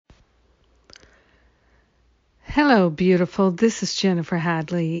Hello, beautiful. This is Jennifer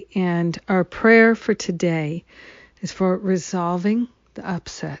Hadley, and our prayer for today is for resolving the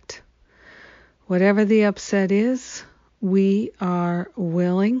upset. Whatever the upset is, we are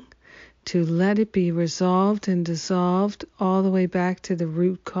willing to let it be resolved and dissolved all the way back to the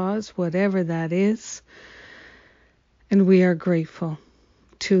root cause, whatever that is. And we are grateful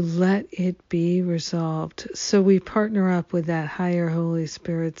to let it be resolved. So we partner up with that higher Holy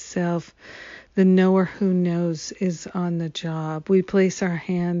Spirit self. The knower who knows is on the job. We place our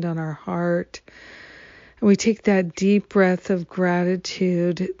hand on our heart and we take that deep breath of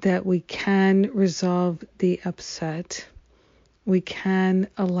gratitude that we can resolve the upset. We can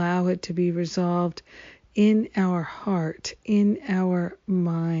allow it to be resolved in our heart, in our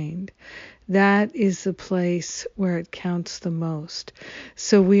mind. That is the place where it counts the most.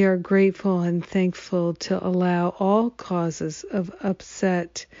 So we are grateful and thankful to allow all causes of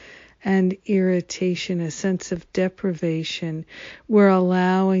upset and irritation, a sense of deprivation. We're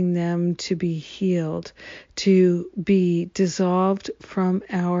allowing them to be healed, to be dissolved from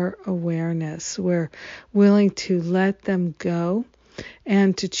our awareness. We're willing to let them go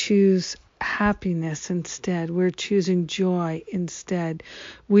and to choose happiness instead. We're choosing joy instead.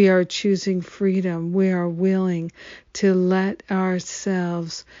 We are choosing freedom. We are willing to let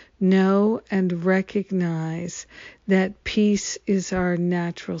ourselves know and recognize that peace is our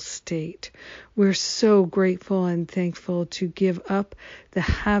natural state. We're so grateful and thankful to give up the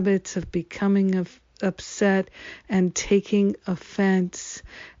habits of becoming upset and taking offense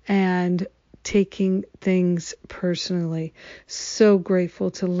and taking things personally. So grateful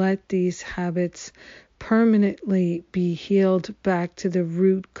to let these habits permanently be healed back to the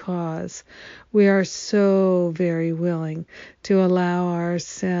root cause. We are so very willing to allow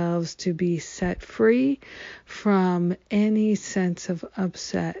ourselves to be set free from any sense of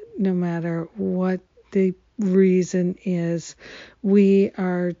upset, no matter what the reason is. We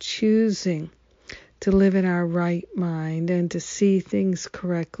are choosing to live in our right mind and to see things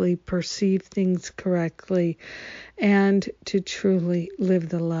correctly, perceive things correctly, and to truly live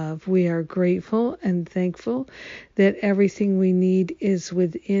the love. We are grateful and thankful that everything we need is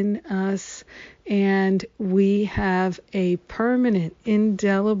within us, and we have a permanent,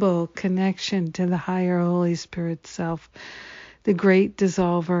 indelible connection to the higher Holy Spirit self. The great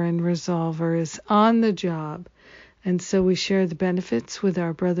dissolver and resolver is on the job. And so we share the benefits with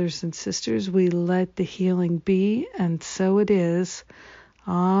our brothers and sisters. We let the healing be, and so it is.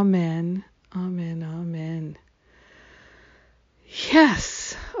 Amen. Amen. Amen.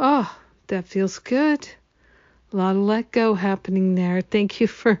 Yes. Oh, that feels good. A lot of let go happening there. Thank you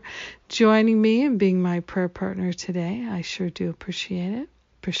for joining me and being my prayer partner today. I sure do appreciate it.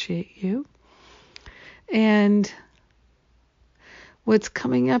 Appreciate you. And what's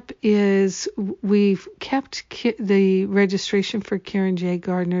coming up is we've kept the registration for Karen J.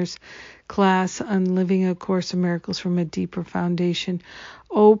 Gardner's class on Living A Course in Miracles from a Deeper Foundation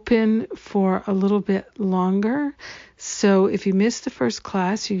open for a little bit longer. So if you missed the first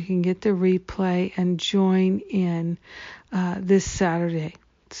class, you can get the replay and join in this Saturday.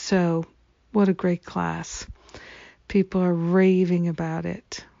 So what a great class. People are raving about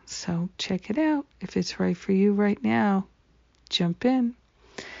it. So check it out if it's right for you right now. Jump in.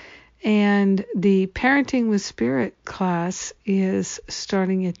 And the Parenting with Spirit class is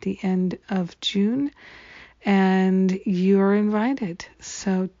starting at the end of June, and you're invited.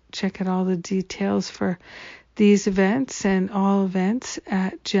 So check out all the details for these events and all events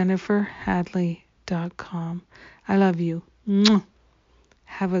at jenniferhadley.com. I love you.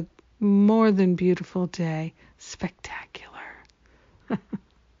 Have a more than beautiful day. Spectacular.